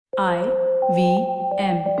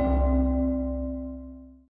IVM.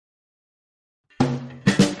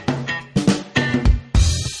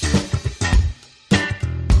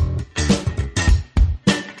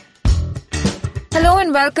 Hello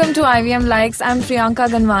and welcome to IVM Likes. I'm Priyanka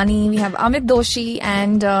Ganwani. We have Amit Doshi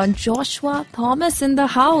and Joshua Thomas in the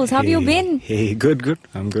house. How have you been? Hey, good.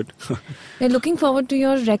 I'm good. We're looking forward to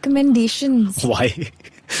your recommendations. Why?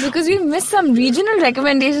 Because we missed some regional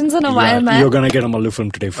recommendations in a while, man. You're going to get a Mallu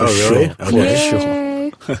film today for sure. Really?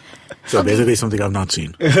 Okay. For sure. So basically something I've not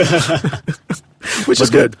seen. Which is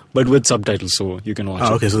good. But with subtitles, so you can watch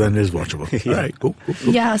it. Okay, so then it is watchable. All right, cool.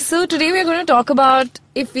 Yeah, so today we're going to talk about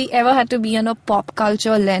if we ever had to be on a pop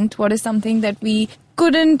culture lent, what is something that we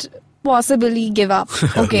couldn't possibly give up.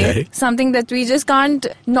 Okay. Something that we just can't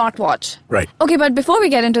not watch. Right. Okay, but before we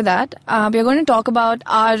get into that, we're going to talk about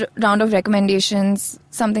our round of recommendations,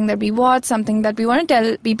 something that we watched, something that we want to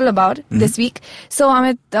tell people about this week. So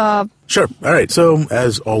Amit... Sure. All right. So,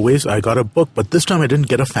 as always, I got a book, but this time I didn't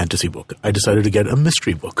get a fantasy book. I decided to get a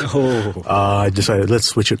mystery book. I decided let's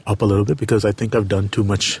switch it up a little bit because I think I've done too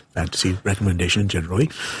much fantasy recommendation generally.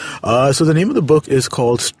 So the name of the book is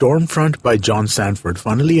called Stormfront by John Sanford.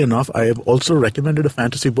 Funnily enough, I have also recommended a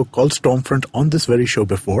fantasy book called Stormfront on this very show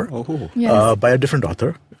before by a different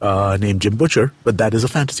author named Jim Butcher, but that is a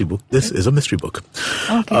fantasy book. This is a mystery book.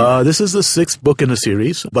 Okay. This is the 6th book in a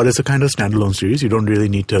series, but it's a kind of standalone series. You don't really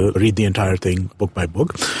need to read the entire thing book by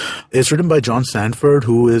book. It's written by John Sanford,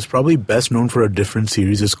 who is probably best known for a different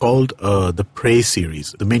series. It's called the Prey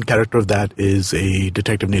series. The main character of that is a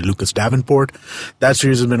detective named Lucas Davenport. That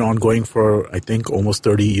series has been ongoing for, I think, almost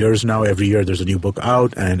 30 years now. Every year there's a new book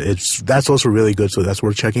out, and that's also really good, so that's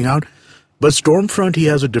worth checking out. But Stormfront, he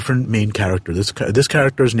has a different main character. This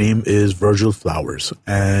character's name is Virgil Flowers,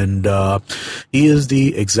 and he is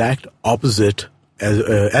the exact opposite,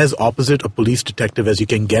 as opposite a police detective as you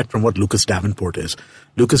can get from what Lucas Davenport is.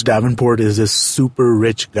 Lucas Davenport is this super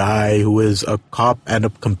rich guy who is a cop and a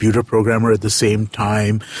computer programmer at the same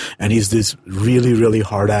time, and he's this really, really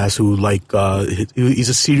hard ass who he's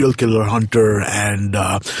a serial killer hunter and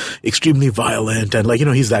extremely violent, and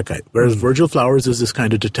he's that guy. Whereas Virgil Flowers is this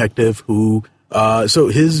kind of detective who so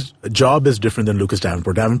his job is different than Lucas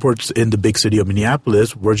Davenport. Davenport's in the big city of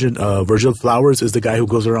Minneapolis. Virgil Flowers is the guy who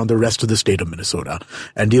goes around the rest of the state of Minnesota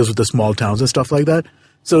and deals with the small towns and stuff like that.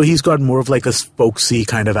 So he's got more of like a folksy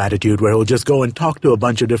kind of attitude where he'll just go and talk to a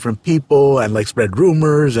bunch of different people and spread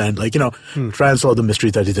rumors and try and solve the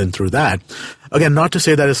mysteries that he's in through that. Again, not to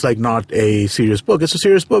say that it's not a serious book. It's a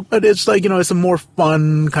serious book, but it's it's a more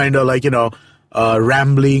fun kind of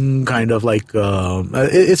rambling kind of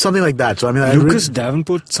it's something like that. So Lucas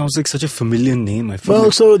Davenport sounds like such a familiar name. I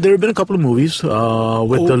feel so there have been a couple of movies with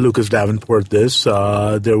the Lucas Davenport.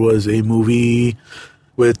 There was a movie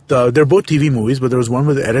with they're both TV movies, but there was one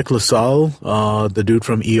with Eric LaSalle, the dude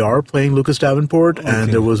from ER, playing Lucas Davenport,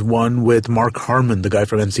 and there was one with Mark Harmon, the guy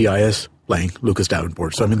from NCIS, playing Lucas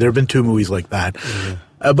Davenport. So there have been 2 movies like that.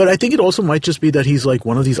 But I think it also might just be that he's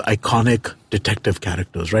one of these iconic detective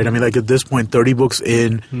characters, right? At this point, 30 books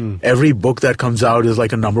in, every book that comes out is a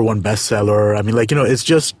 #1 bestseller. it's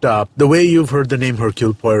just the way you've heard the name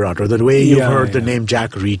Hercule Poirot, or the way you've heard the name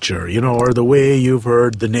Jack Reacher, or the way you've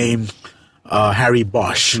heard the name Harry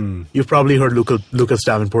Bosch. You've probably heard Lucas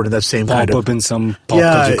Davenport in that same kind of... Pop up in some pop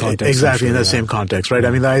culture context. Exactly, in that same context, right?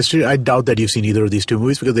 I doubt that you've seen either of these 2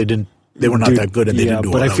 movies because they were not that good and they didn't do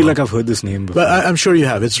well. But I feel like I've heard this name before. But I'm sure you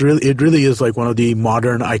have. It really is one of the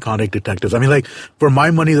modern iconic detectives. For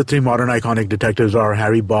my money, the 3 modern iconic detectives are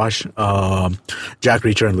Harry Bosch, Jack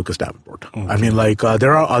Reacher, and Lucas Davenport. Okay.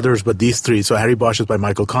 There are others, but these 3. So Harry Bosch is by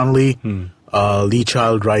Michael Connelly. Lee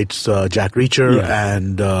Child writes Jack Reacher,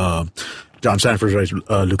 and John Sanford writes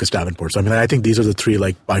Lucas Davenport. So I think these are the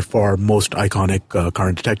 3 by far most iconic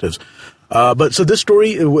current detectives. But so this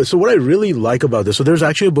story, so what I really like about this, so there's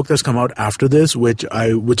actually a book that's come out after this, which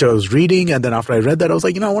I was reading, and then after I read that, I was I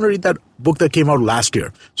want to read that book that came out last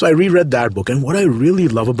year. So I reread that book, and what I really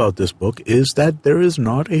love about this book is that there is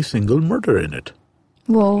not a single murder in it.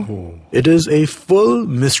 Whoa. It is a full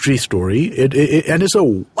mystery story, and it's a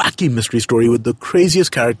wacky mystery story with the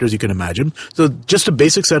craziest characters you can imagine. So just a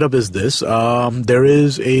basic setup is this. There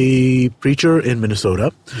is a preacher in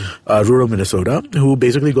Minnesota, rural Minnesota, who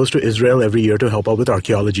basically goes to Israel every year to help out with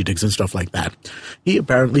archaeology digs and stuff like that. He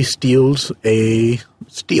apparently steals a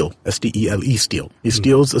stele, S-T-E-L-E, stele. He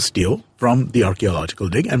steals a stele from the archaeological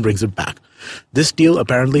dig and brings it back. This deal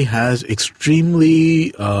apparently has extremely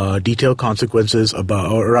detailed consequences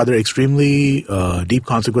extremely deep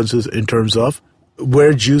consequences in terms of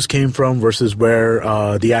where Jews came from versus where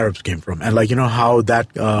the Arabs came from, and how that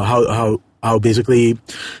how basically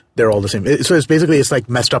they're all the same. So it's like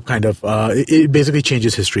messed up kind of, it basically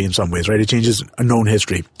changes history in some ways, right? It changes a known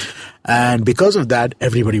history. And because of that,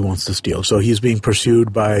 everybody wants to steal. So he's being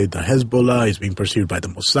pursued by the Hezbollah, he's being pursued by the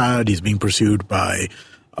Mossad, he's being pursued by,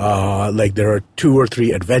 there are 2 or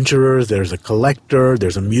 3 adventurers, there's a collector,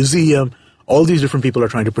 there's a museum. All these different people are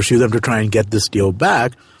trying to pursue them to try and get this deal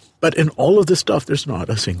back. But in all of this stuff, there's not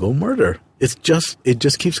a single murder. It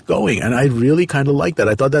just keeps going. And I really kind of like that.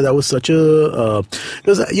 I thought that was such a,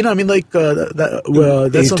 that's atypical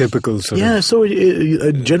sort of. Yeah, so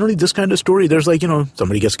generally this kind of story, there's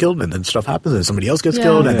somebody gets killed and then stuff happens and somebody else gets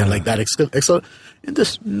killed and then like that. In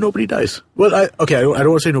this, nobody dies. Well, I don't want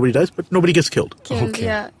to say nobody dies, but nobody gets killed. Okay.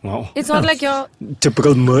 Yeah. Wow. It's not like you're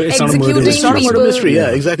Typical murder. It's not a murder executing mystery. It's not a murder people. mystery,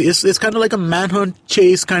 yeah, exactly. It's kind of like a manhunt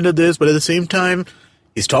chase kind of this, but at the same time,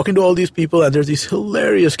 he's talking to all these people and there's these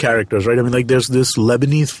hilarious characters, right? I mean, like there's this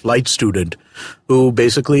Lebanese flight student who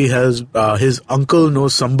basically has, his uncle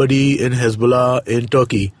knows somebody in Hezbollah in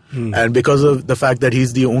Turkey. And because of the fact that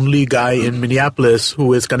he's the only guy in Minneapolis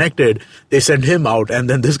who is connected, they send him out. And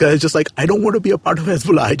then this guy is just like, I don't want to be a part of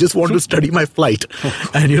Hezbollah. I just want to study my flight.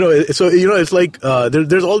 And, it's like,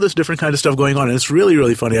 there's all this different kind of stuff going on. And it's really,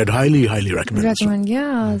 really funny. I'd highly, highly recommend it.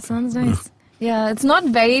 Yeah, it sounds nice. Yeah, it's not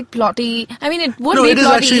very plotty. I mean, it would No, be it is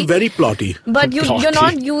plotty, actually very plotty. but you're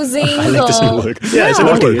not using. I like this new word. Yeah, it's a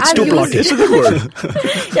good word. It's too plotty. It's a good word.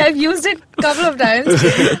 Yeah, I've used it a couple of times,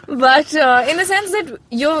 but in the sense that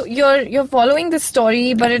you're following the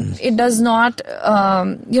story, but it does not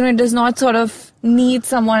it does not sort of need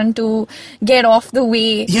someone to get off the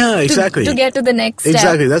way. Yeah, exactly. To get to the next step.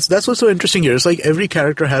 Exactly. That's what's so interesting here. It's like every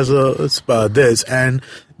character has this, and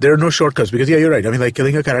there are no shortcuts because you're right. I mean, like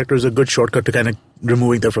killing a character is a good shortcut to kind of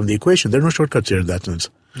removing them from the equation. There are no shortcuts here in that sense.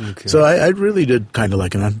 Okay. So I really did kind of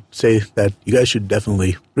like it. I'd say that you guys should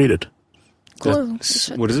definitely read it. Cool. What is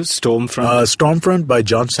it? Stormfront? Stormfront by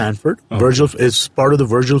John Sanford. Okay. Virgil is part of the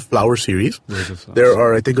Virgil Flower series. Virgil Flowers. There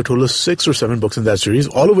are, I think, a total of 6 or 7 books in that series,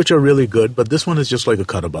 all of which are really good, but this one is just like a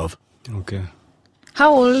cut above. Okay.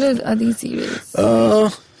 How old are these series?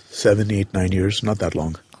 7, 8, 9 years, not that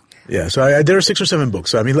long. Yeah, so there are 6 or 7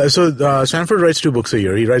 books. I mean, Sanford writes 2 books a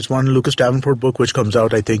year. He writes one Lucas Davenport book, which comes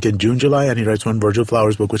out, I think, in June, July, and he writes one Virgil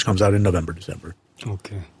Flowers book, which comes out in November, December.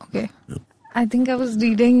 Okay. Okay. I think I was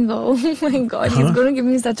reading, oh my God, he's going to give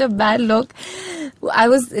me such a bad look.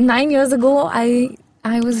 9 years ago, I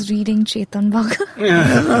was reading Chetan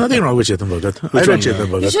Bhagat. Nothing wrong with Chetan Bhagat. I read Chetan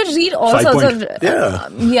Bhagat. You should read all 5 sorts point.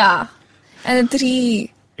 of... Yeah. And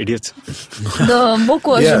 3... Idiots. The book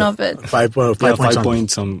version of it. 5 point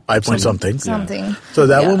something. Something. So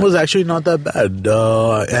that one was actually not that bad.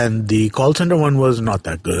 And the call center one was not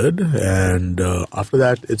that good. And after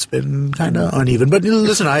that, it's been kind of uneven. But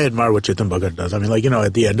listen, I admire what Chetan Bhagat does. I mean,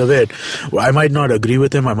 at the end of it, I might not agree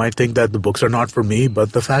with him. I might think that the books are not for me.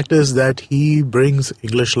 But the fact is that he brings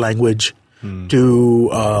English language to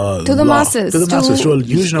the masses. To a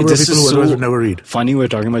huge number of people who otherwise would never read. Funny we're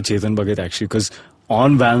talking about Chetan Bhagat actually, because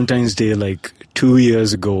on Valentine's Day, like 2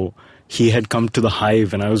 years ago, he had come to the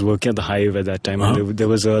Hive, and I was working at the Hive at that time. And there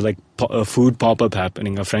was a food pop-up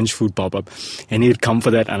happening, a French food pop-up, and he had come for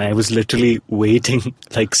that, and I was literally waiting,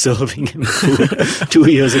 like serving him food 2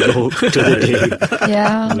 years ago to the day.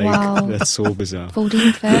 Yeah, Like, wow. that's so bizarre.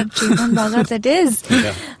 14th Feb, Chetan Bhagat, it is.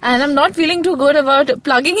 Yeah. And I'm not feeling too good about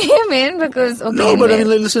plugging him in because, okay. No, but I mean,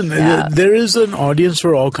 anyway. listen, Yeah. there is an audience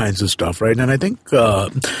for all kinds of stuff, right? And I think, so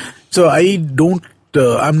I don't,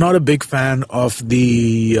 I'm not a big fan of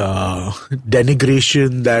the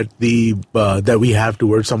denigration that that we have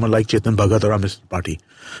towards someone like Chetan Bhagat or Amit Tripathi,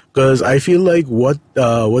 because I feel like what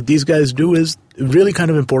these guys do is really kind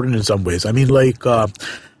of important in some ways. I mean,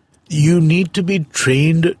 you need to be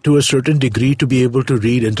trained to a certain degree to be able to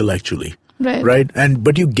read intellectually. Right.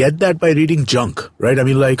 But you get that by reading junk, right? I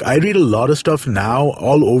mean, I read a lot of stuff now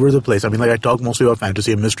all over the place. I mean, I talk mostly about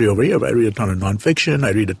fantasy and mystery over here, but I read a ton of nonfiction.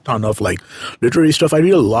 I read a ton of literary stuff. I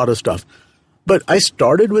read a lot of stuff. But I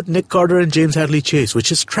started with Nick Carter and James Hadley Chase,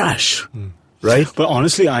 which is trash, right? But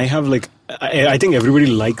honestly, I have I think everybody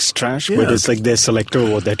likes trash, but Yeah. it's like they're selective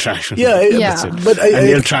of what they're trash. Yeah. That's it. But and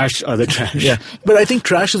they'll trash other trash. Yeah, but I think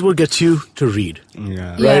trash is what gets you to read.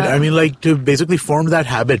 Yeah. Right? Yeah. I mean, to basically form that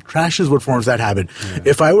habit, trash is what forms that habit.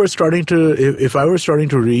 If I were starting to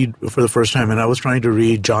read for the first time and I was trying to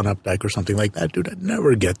read John Updike or something like that, dude, I'd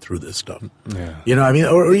never get through this stuff. Yeah. You know, I mean,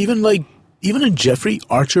 or even even a Jeffrey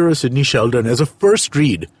Archer or Sidney Sheldon as a first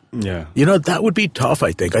read. Yeah. That would be tough,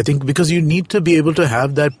 I think. Because you need to be able to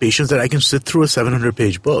have that patience that I can sit through a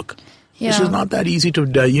 700-page book. Which Yeah. is not that easy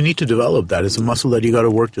to, you need to develop that. It's a muscle that you got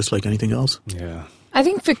to work just like anything else. Yeah. I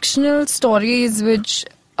think fictional stories which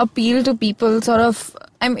appeal to people sort of,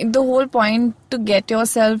 I mean, the whole point to get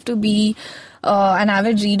yourself to be an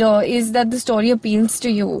avid reader is that the story appeals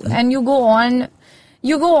to you, and you go on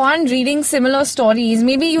reading similar stories.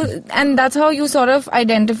 And that's how you sort of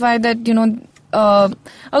identify that,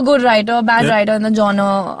 a good writer, a bad writer in the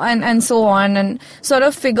genre, and so on, and sort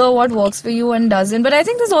of figure what works for you and doesn't. But I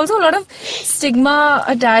think there's also a lot of stigma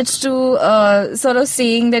attached to sort of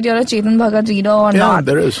saying that you're a Chetan Bhagat reader or not. Yeah,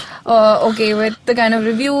 there is. With the kind of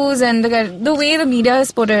reviews and the way the media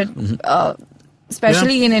has put it,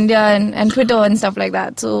 especially in India and Twitter and stuff like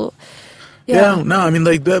that. So, yeah, no, I mean,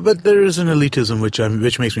 but there is an elitism which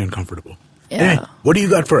makes me uncomfortable. Yeah. Anyway, what do you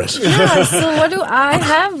got for us? Yeah, so what do I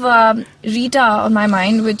have? Rita on my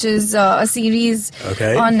mind, which is a series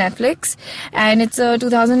on Netflix, and it's a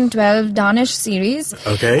 2012 Danish series.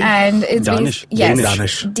 Okay. And it's Danish?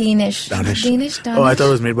 Danish. Oh, I thought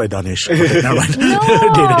it was made by Danish. Okay, never mind. No.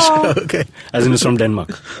 Danish. Okay. As in it's from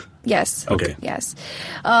Denmark. Yes. Okay. Yes.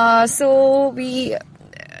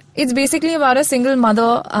 It's basically about a single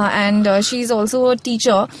mother, and she's also a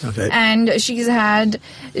teacher. Okay. And she's a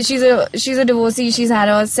divorcee. She's had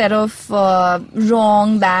a set of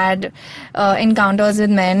bad encounters with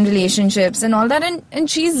men, relationships, and all that. And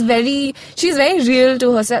she's very real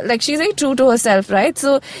to herself. Like, she's very true to herself, right?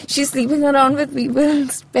 So she's sleeping around with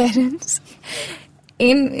people's parents.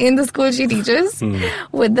 In the school she teaches,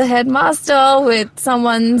 with the headmaster, with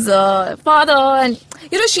someone's father, and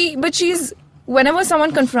she's, whenever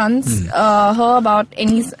someone confronts her about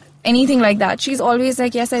anything like that, she's always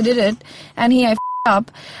like, yes, I did it, and I f***ed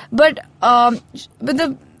up. But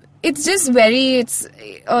the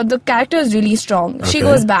character is really strong. Okay. She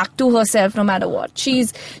goes back to herself no matter what. She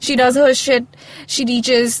does her shit. She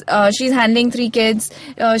teaches. She's handling 3 kids.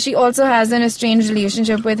 She also has an estranged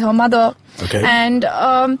relationship with her mother. Okay. And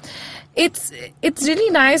it's really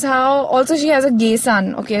nice how also she has a gay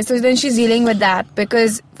son. Okay, so then she's dealing with that,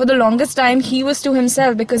 because for the longest time he was to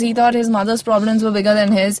himself because he thought his mother's problems were bigger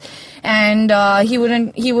than his, and he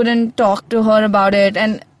wouldn't talk to her about it,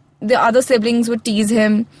 and the other siblings would tease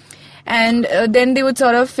him. And then they would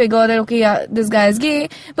sort of figure that, okay, yeah, this guy is gay.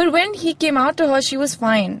 But when he came out to her, she was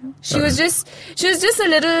fine. She was just a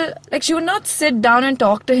little, like, she would not sit down and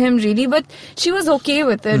talk to him really, but she was okay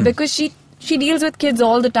with it because she deals with kids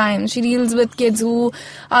all the time. She deals with kids who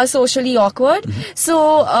are socially awkward.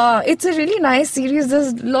 So it's a really nice series.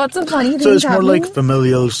 There's lots of funny things happening. So it's more like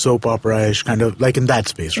familial, soap opera-ish, kind of like in that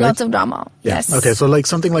space, right? Lots of drama, yes. Okay, so like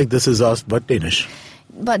something like This Is Us, but Danish.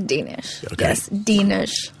 But Danish. Okay. Yes,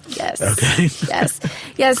 Danish. Yes. Okay. Yes.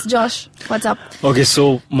 Yes, Josh, what's up? Okay,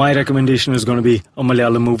 so my recommendation is going to be a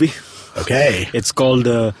Malayalam movie. Okay. It's called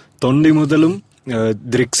Thondi Mudalum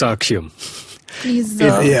Driksaksham. Please,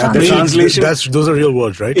 the translation. Those are real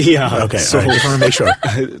words, right? Yeah. Okay. So I just want to make sure.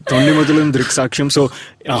 Thondi Mudalum Driksaksham. So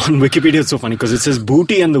on Wikipedia, it's so funny because it says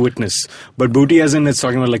booty and the witness, but booty as in it's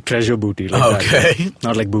talking about like treasure booty, like that,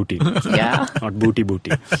 not like booty. Yeah. Not booty.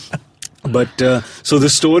 But so the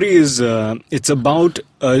story is it's about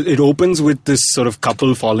it opens with this sort of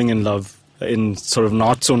couple falling in love in sort of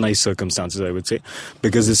not so nice circumstances, I would say,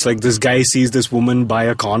 because it's like this guy sees this woman buy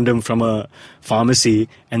a condom from a pharmacy,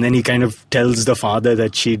 and then he kind of tells the father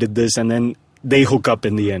that she did this, and then they hook up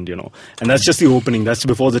in the end, and that's just the opening. That's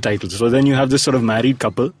before the title. So then you have this sort of married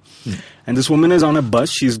couple, and this woman is on a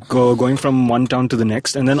bus. She's going from one town to the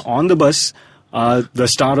next, and then on the bus, the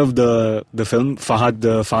star of the film,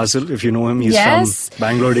 Fahad Fazil, if you know him, he's from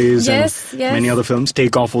Bangalore Days and many other films.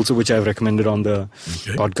 Take Off also, which I've recommended on the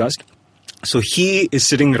podcast. So he is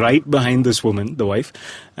sitting right behind this woman, the wife,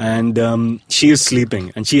 and she is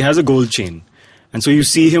sleeping, and she has a gold chain. And so you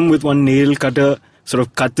see him with one nail cutter sort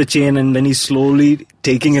of cut the chain, and then he's slowly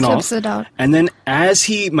taking it off. It out. And then as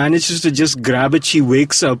he manages to just grab it, she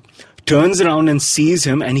wakes up, turns around and sees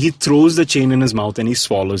him, and he throws the chain in his mouth and he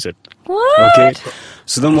swallows it. What? Okay.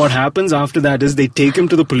 So then what happens after that is they take him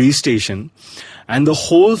to the police station, and the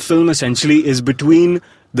whole film essentially is between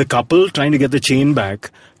the couple trying to get the chain back,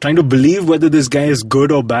 trying to believe whether this guy is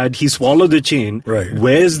good or bad. He swallowed the chain. Right.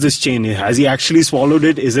 Where's this chain? Has he actually swallowed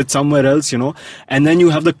it? Is it somewhere else? And then you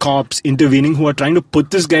have the cops intervening who are trying to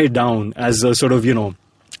put this guy down as a sort of,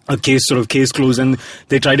 a case closed, and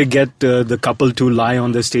they try to get the couple to lie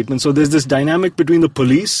on their statement. So there's this dynamic between the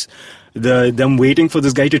police, them waiting for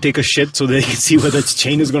this guy to take a shit so they can see whether its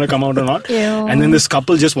chain is going to come out or not. Ew. And then this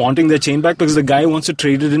couple just wanting their chain back because the guy wants to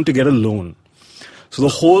trade it in to get a loan. So the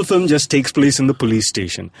whole film just takes place in the police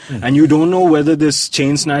station. And you don't know whether this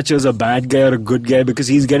chain snatcher is a bad guy or a good guy because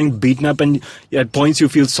he's getting beaten up, and at points you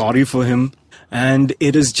feel sorry for him. and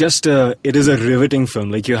it is a riveting film.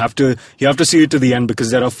 Like you have to see it to the end,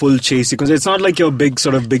 because there are full chase sequences. It's not like your big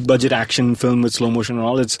budget action film with slow motion and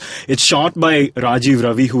all. It's shot by Rajiv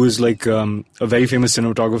Ravi, who is like a very famous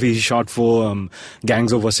cinematographer. He shot for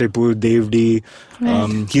Gangs of Wasseypur, Dev D.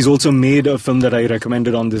 He's also made a film that I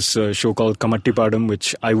recommended on this show called Kamattipadam,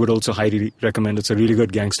 which I would also highly recommend. It's a really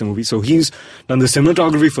good gangster movie. So he's done the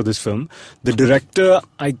cinematography for this film. The director,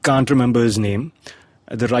 I can't remember his name.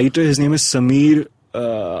 The writer, his name is Samir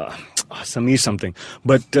something.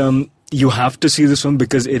 But you have to see this film,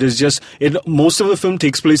 because most of the film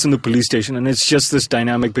takes place in the police station, and it's just this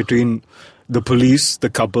dynamic between the police, the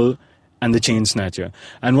couple, and the chain snatcher.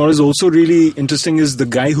 And what is also really interesting is the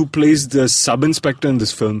guy who plays the sub-inspector in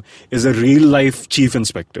this film is a real-life chief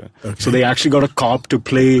inspector. Okay. So they actually got a cop to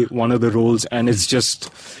play one of the roles, and it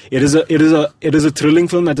is a thrilling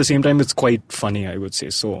film. At the same time, it's quite funny, I would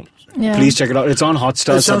say. So please check it out. It's on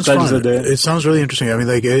Hotstar. Subtitles are there. It sounds really interesting. I mean,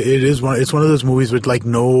 like it's one of those movies with like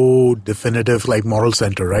no definitive like moral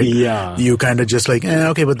center, right? Yeah. You kind of just like,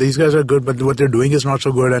 okay, but these guys are good, but what they're doing is not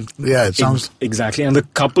so good, and it sounds exactly. And the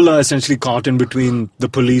couple are essentially caught in between the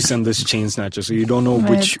police and this chain snatcher. So you don't know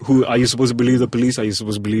who are you supposed to believe, the police? Are you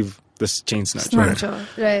supposed to believe this chain snatcher?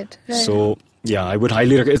 Right. So. Yeah, I would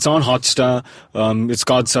highly recommend. It's on Hotstar. It's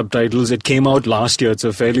got subtitles. It came out last year. It's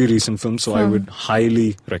a fairly recent film, so I would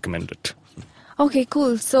highly recommend it. Okay,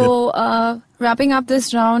 cool. So, wrapping up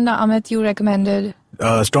this round, Amit, you recommended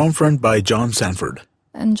Stormfront by John Sanford.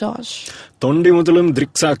 And Josh? Tondi Muthalam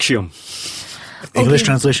Driksakshiyam. English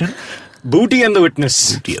translation? Booty and the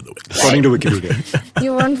Witness. According to Wikipedia.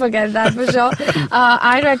 You won't forget that for sure.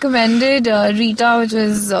 I recommended Rita, which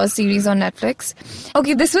is a series on Netflix.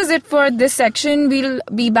 Okay, this was it for this section. We'll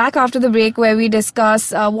be back after the break, where we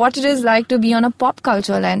discuss what it is like to be on a pop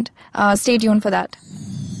culture lent. Stay tuned for that.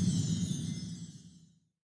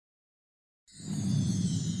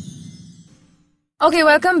 Okay,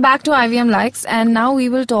 welcome back to IVM Likes, and now we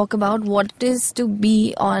will talk about what it is to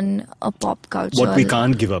be on a pop culture. What we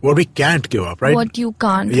can't give up. What we can't give up, right? What you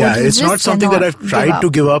can't. Yeah, it's not something that I've tried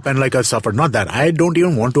to give up and like I've suffered. Not that. I don't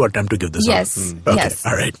even want to attempt to give this up. Yes.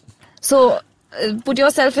 All right. So, put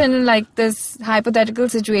yourself in like this hypothetical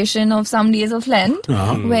situation of some days of Lent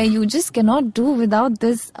where you just cannot do without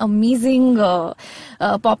this amazing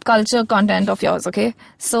pop culture content of yours, okay?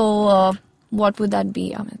 So, what would that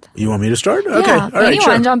be, Amit? You want me to start? Okay. Yeah, all right,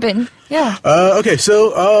 anyone jump in. Yeah. Okay,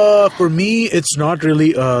 so for me, it's not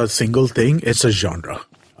really a single thing. It's a genre.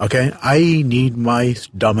 Okay, I need my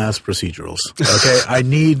dumbass procedurals. Okay, I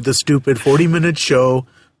need the stupid 40-minute show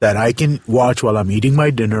that I can watch while I'm eating my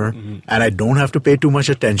dinner and I don't have to pay too much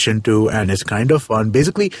attention to, and it's kind of fun.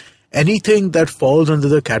 Basically, anything that falls under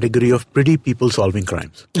the category of pretty people solving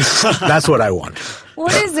crimes. That's what I want.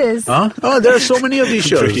 What is this? Oh, there are so many of these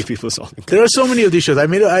shows. Pretty people solving crimes. There are so many of these shows. I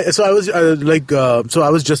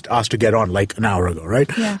was just asked to get on like an hour ago, right?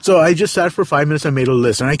 Yeah. So I just sat for 5 minutes and made a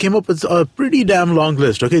list, and I came up with a pretty damn long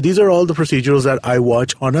list. Okay, these are all the procedurals that I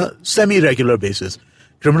watch on a semi-regular basis.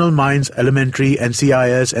 Criminal Minds, Elementary,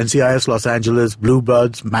 NCIS Los Angeles, Blue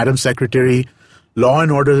Bloods, Madam Secretary, Law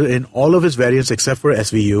and Order in all of its variants except for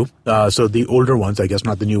SVU. So the older ones, I guess,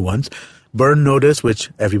 not the new ones. Burn Notice, which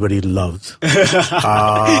everybody loves.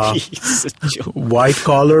 White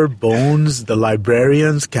Collar, Bones, The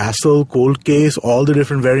Librarians, Castle, Cold Case, all the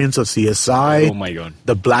different variants of CSI. Oh my God.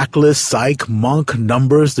 The Blacklist, Psych, Monk,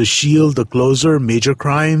 Numbers, The Shield, The Closer, Major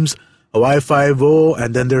Crimes, Hawaii Five-0,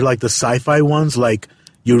 and then there are like the sci-fi ones like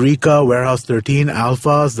Eureka, Warehouse 13,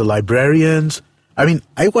 Alphas, The Librarians. I mean,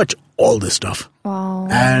 I watch all this stuff. Wow.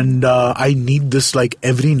 And I need this like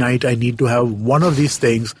every night. I need to have one of these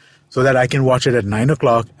things so that I can watch it at 9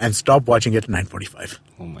 o'clock and stop watching it at 9:45.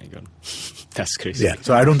 Oh my God. That's crazy. Yeah,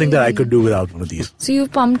 so I don't think that I could do without one of these. So you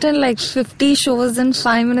pumped in like 50 shows in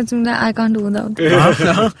 5 minutes, and I can't do without.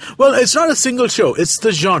 Well, it's not a single show. It's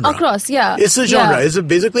the genre. Across, yeah. It's the genre. Yeah. It's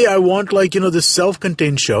basically, I want like, this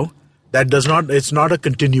self-contained show that does not, it's not a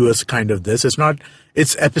continuous kind of this.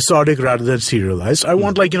 It's episodic rather than serialized. I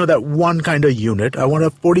want like, that one kind of unit. I want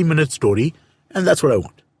a 40-minute story, and that's what I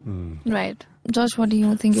want. Right. Josh, what do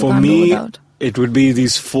you think you For can't do me, without? it would be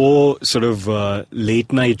these 4 sort of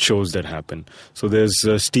late night shows that happen. So there's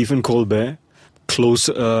Stephen Colbert,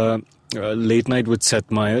 Late Night with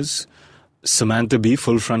Seth Meyers, Samantha Bee,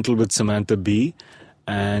 Full Frontal with Samantha Bee,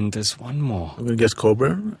 and there's one more. I'm going to guess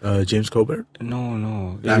Colbert, James Colbert?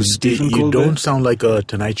 No. It was Stephen you Colbert. don't sound like a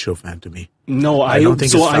Tonight Show fan to me. No, I don't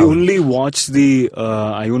think so. I only watch the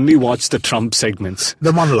Trump segments,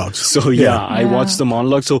 the monologues. So I watch the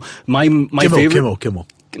monologues. So my favorite Kimmel.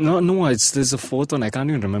 No, there's a 4th one. I can't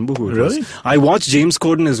even remember who it was. I watch James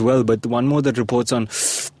Corden as well, but one more that reports on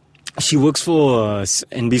She works for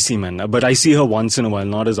NBC, man. But I see her once in a while,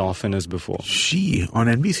 not as often as before. She on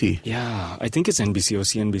NBC? Yeah, I think it's NBC or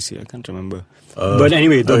CNBC. I can't remember. But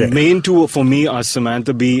anyway, the main two for me are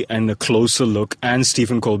Samantha Bee and A Closer Look and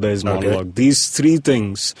Stephen Colbert's monologue. Okay. These three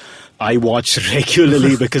things I watch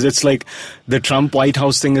regularly because it's like the Trump White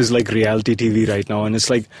House thing is like reality TV right now. And it's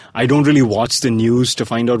like I don't really watch the news to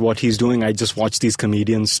find out what he's doing. I just watch these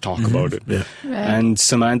comedians talk about it. Yeah. Right. And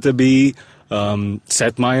Samantha Bee,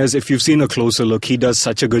 Seth Meyers, if you've seen A Closer Look, he does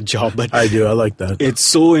such a good job. But I do. I like that. it's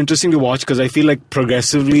so interesting to watch because I feel like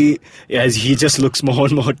progressively, as he just looks more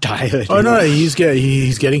and more tired. Oh no, he's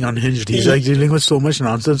getting unhinged. He's like dealing with so much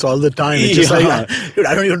nonsense all the time. It's just like, dude,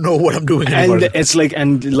 I don't even know what I'm doing anymore. And it's like,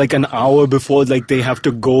 and like an hour before, like they have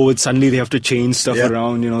to go. Suddenly they have to change stuff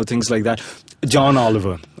around, things like that. John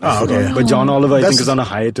Oliver. Oh, okay. But John Oliver, I That's- think, is on a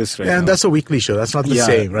hiatus right now. And that's a weekly show. That's not the Yeah,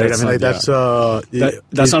 same, right? I that's mean, like not- that's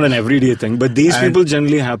that's not an everyday thing. But these And- people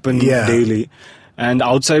generally happen daily. And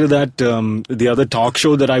outside of that, the other talk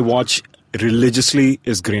show that I watch religiously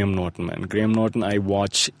is Graham Norton, man. Graham Norton, I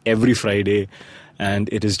watch every Friday, and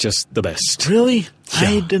it is just the best. Really?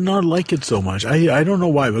 I did not like it so much. I don't know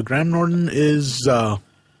why, but Graham Norton is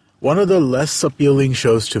one of the less appealing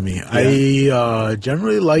shows to me. I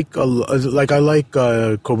generally like I like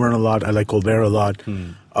Coburn a lot. I like Colbert a lot.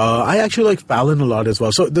 I actually like Fallon a lot as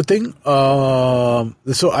well. So the thing,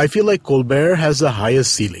 so I feel like Colbert has the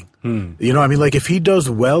highest ceiling. You know, I mean, like if he does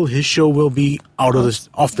well, his show will be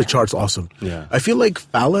off the charts awesome. Yeah. I feel like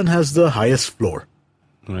Fallon has the highest floor.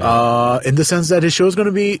 Right. In the sense that his show is going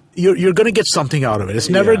to be, you're going to get something out of it. It's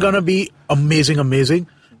never going to be amazing,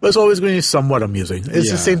 but it's always going to be somewhat amusing. It's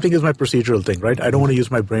the same thing as my procedural thing, right? I don't want to use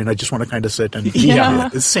my brain. I just want to kind of sit and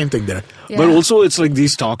it's the same thing there. Yeah. But also, it's like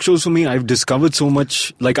these talk shows for me, I've discovered so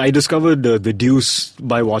much. Like, I discovered The Deuce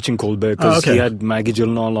by watching Colbert because he had Maggie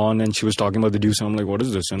Gyllenhaal on and she was talking about The Deuce. And I'm like, what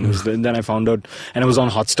is this? And then I found out, and it was on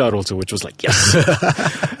Hotstar also, which was like, yes.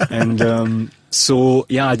 And so,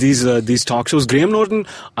 yeah, these talk shows. Graham Norton,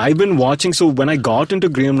 I've been watching. So when I got into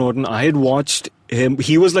Graham Norton, I had watched him.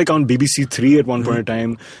 He was like on BBC 3 at one point in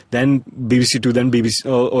time, then BBC 2, then BBC,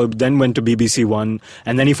 or then went to BBC 1,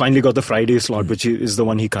 and then he finally got the Friday slot, which is the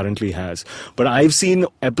one he currently has. But I've seen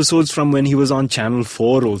episodes from when he was on Channel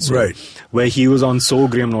 4 also, Right. where he was on So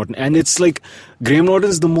Graham Norton. And it's like, Graham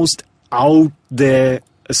Norton's the most out there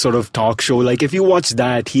sort of talk show. Like if you watch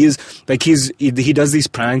that, he does these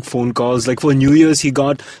prank phone calls. Like for New Year's, he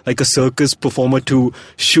got like a circus performer to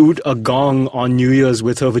shoot a gong on New Year's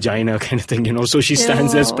with her vagina kind of thing, so she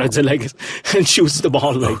stands there, spreads her legs and shoots the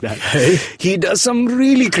ball like that. He does some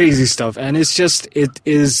really crazy stuff and it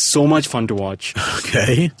is so much fun to watch.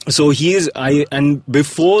 Okay. So and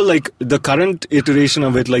before like the current iteration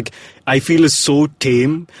of it, like I feel is so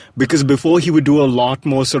tame because before he would do a lot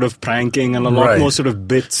more sort of pranking and a lot more sort of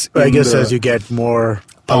bits. But I guess as you get more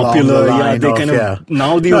popular, along the line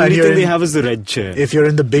now the only thing they have is the red chair. If you're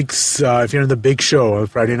in the big show, a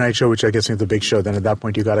Friday night show, which I guess is the big show, then at that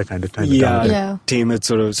point you gotta kind of time it down. Tame it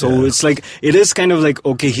sort of. So it's like it is kind of like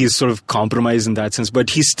okay, he's sort of compromised in that sense,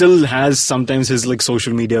 but he still has sometimes his like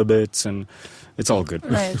social media bits, and it's all good.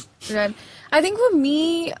 Right. I think for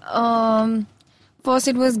me, first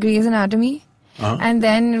it was Grey's Anatomy. And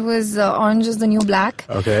then it was Orange is the New Black.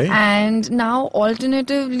 Okay. And now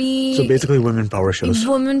alternatively... So basically women power shows.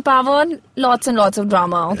 Women power, lots and lots of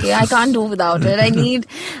drama. Okay, I can't do without it.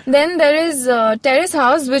 Then there is Terrace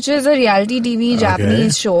House, which is a reality TV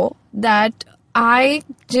Japanese show that I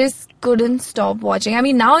just couldn't stop watching. I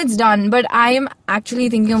mean, now it's done, but I am actually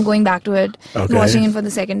thinking of going back to it, watching it for the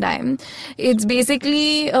second time. It's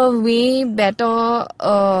basically a way better,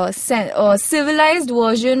 civilized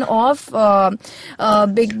version of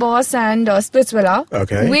Big Boss and Splitsvilla.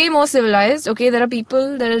 Okay. Way more civilized. Okay, there are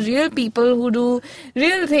real people who do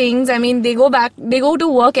real things. I mean, they go to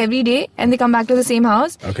work every day and they come back to the same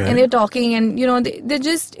house and they're talking and,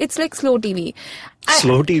 it's like slow TV.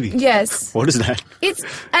 Slow TV? Yes. What is that? It's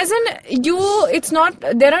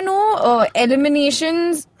there are no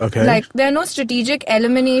eliminations. Okay. Like, there are no strategic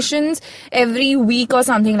eliminations every week or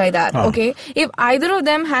something like that. Okay. If either of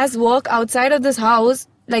them has work outside of this house,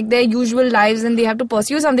 like their usual lives, and they have to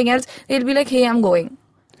pursue something else, they'll be like, hey, I'm going.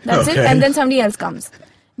 That's it. And then somebody else comes.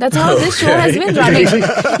 That's how this show has been running.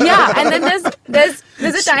 And then there's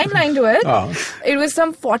a timeline to it. It was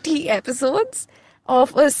some 40 episodes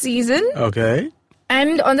of a season. Okay.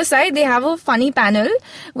 And on the side, they have a funny panel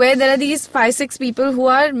where there are these 5-6 people who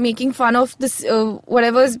are making fun of this,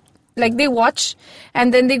 whatever's, like they watch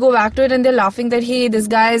and then they go back to it and they're laughing that, hey, this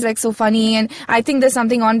guy is like so funny and I think there's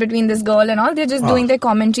something on between this girl and all. They're just doing their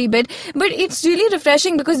commentary bit. But it's really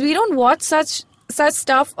refreshing because we don't watch such such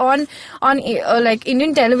stuff on like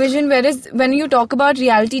Indian television, whereas when you talk about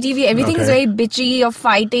reality TV, everything is very bitchy. You're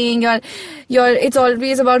fighting. It's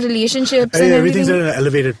always about relationships and everything's at an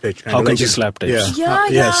elevated pitch. How can you slap types? Yeah.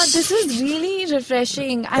 This is really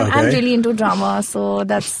refreshing. I'm really into drama, so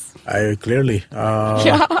that's. Clearly.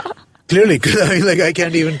 Clearly, because I mean, like, I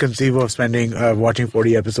can't even conceive of spending watching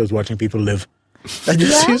 40 episodes watching people live. That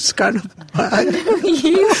just seems kind of slow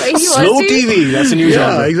TV. That's a new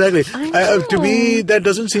genre. Yeah, exactly. To me, that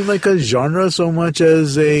doesn't seem like a genre so much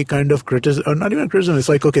as a kind of criticism, or not even a criticism. It's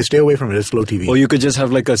like, okay, stay away from it. It's slow TV. Or you could just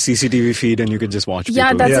have like a CCTV feed and you could just watch.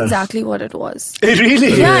 Yeah, that's exactly what it was.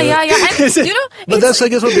 Really? Yeah. And, but that's, I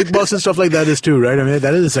guess, what Big Boss and stuff like that is too, right? I mean,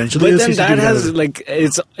 that is essentially. But then that has like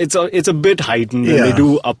it's a bit heightened. And they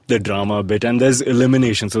do up the drama a bit, and there's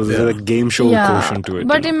elimination, so there's a game show quotient to it.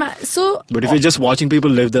 But but if you're just watching people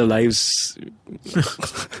live their lives.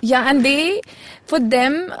 And for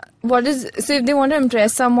them, so if they want to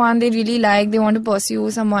impress someone they really like, they want to pursue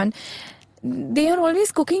someone, they are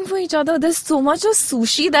always cooking for each other. There's so much of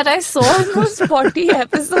sushi that I saw in those 40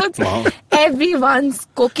 episodes. Wow. Everyone's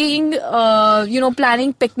cooking,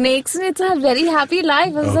 planning picnics, and it's a very happy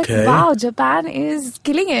life. I was like, wow, Japan is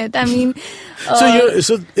killing it. I mean,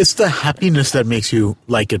 so it's the happiness that makes you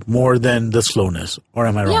like it more than the slowness, or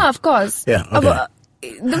am I wrong? Yeah, of course. Yeah, okay.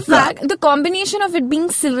 The combination of it being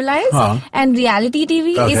civilized and reality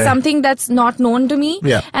TV is something that's not known to me.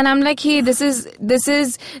 Yeah. And I'm like, hey, this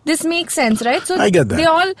makes sense, right? So I get that. They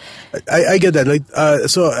all. I get that. Like,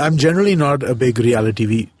 so I'm generally not a big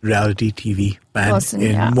reality TV fan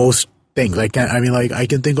in most things. I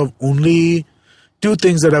can think of only two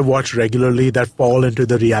things that I've watched regularly that fall into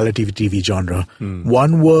the reality TV genre.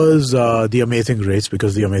 One was The Amazing Race,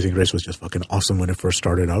 because The Amazing Race was just fucking awesome when it first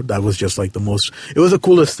started out. That was just like it was the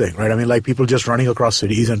coolest thing, right? I mean, like, people just running across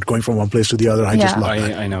cities and going from one place to the other. I just loved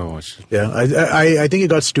it. I never watched it. Yeah, I think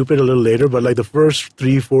it got stupid a little later, but like the first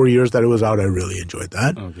 3-4 years that it was out, I really enjoyed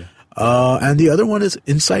that. Okay. And the other one is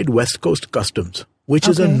Inside West Coast Customs, which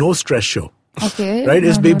is a no-stress show. Okay. Right?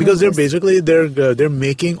 It's because they're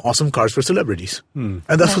making awesome cars for celebrities. And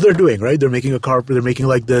that's what they're doing, right? They're making they're making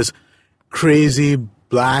like this crazy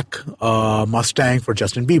black Mustang for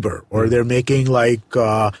Justin Bieber, or they're making like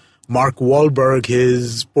Mark Wahlberg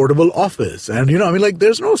his portable office. And like,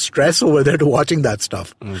 there's no stress over there to watching that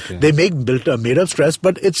stuff. Okay. They make made up stress,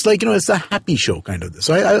 but it's like, it's a happy show kind of.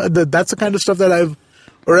 So that's the kind of stuff that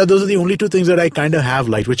those are the only two things that I kind of have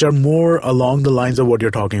liked, which are more along the lines of what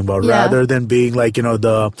you're talking about, rather than being like,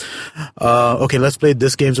 okay, let's play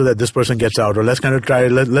this game so that this person gets out, or let's kind of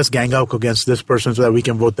let's gang up against this person so that we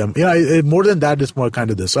can vote them. More than that, it's more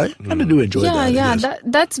kind of this. I kind of do enjoy that. Yeah,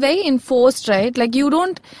 that's very enforced, right? Like,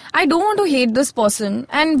 I don't want to hate this person.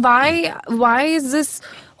 And why is this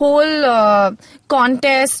whole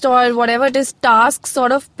contest or whatever it is, task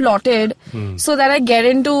sort of plotted so that I get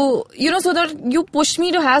into, so that you push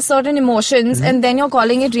me to have certain emotions, and then you're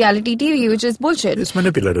calling it reality TV, which is bullshit. It's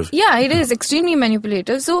manipulative. Yeah, it is extremely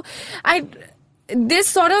manipulative. So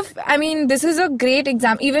this is a great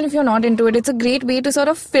example. Even if you're not into it, it's a great way to sort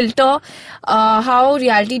of filter how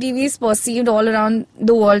reality TV is perceived all around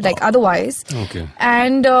the world, like otherwise. Okay.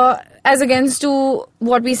 And as against to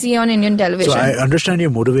what we see on Indian television. So I understand your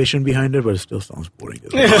motivation behind it, but it still sounds boring.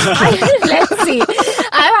 Let's see.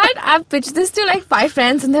 I've pitched this to like 5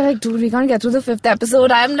 friends, and they're like, dude, we can't get through the 5th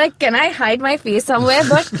episode. I'm like, can I hide my face somewhere?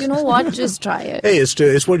 But you know what? Just try it. Hey,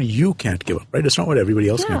 it's what you can't give up, right? It's not what everybody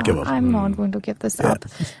else can't give up. I'm not going to give this up.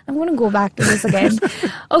 I'm going to go back to this again.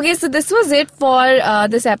 Okay, so this was it for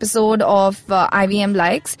this episode of IVM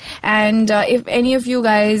Likes. And if any of you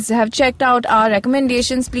guys have checked out our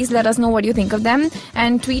recommendations, please let us know what you think of them,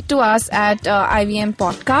 and tweet to us at IVM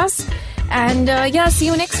Podcast. And see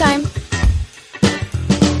you next time.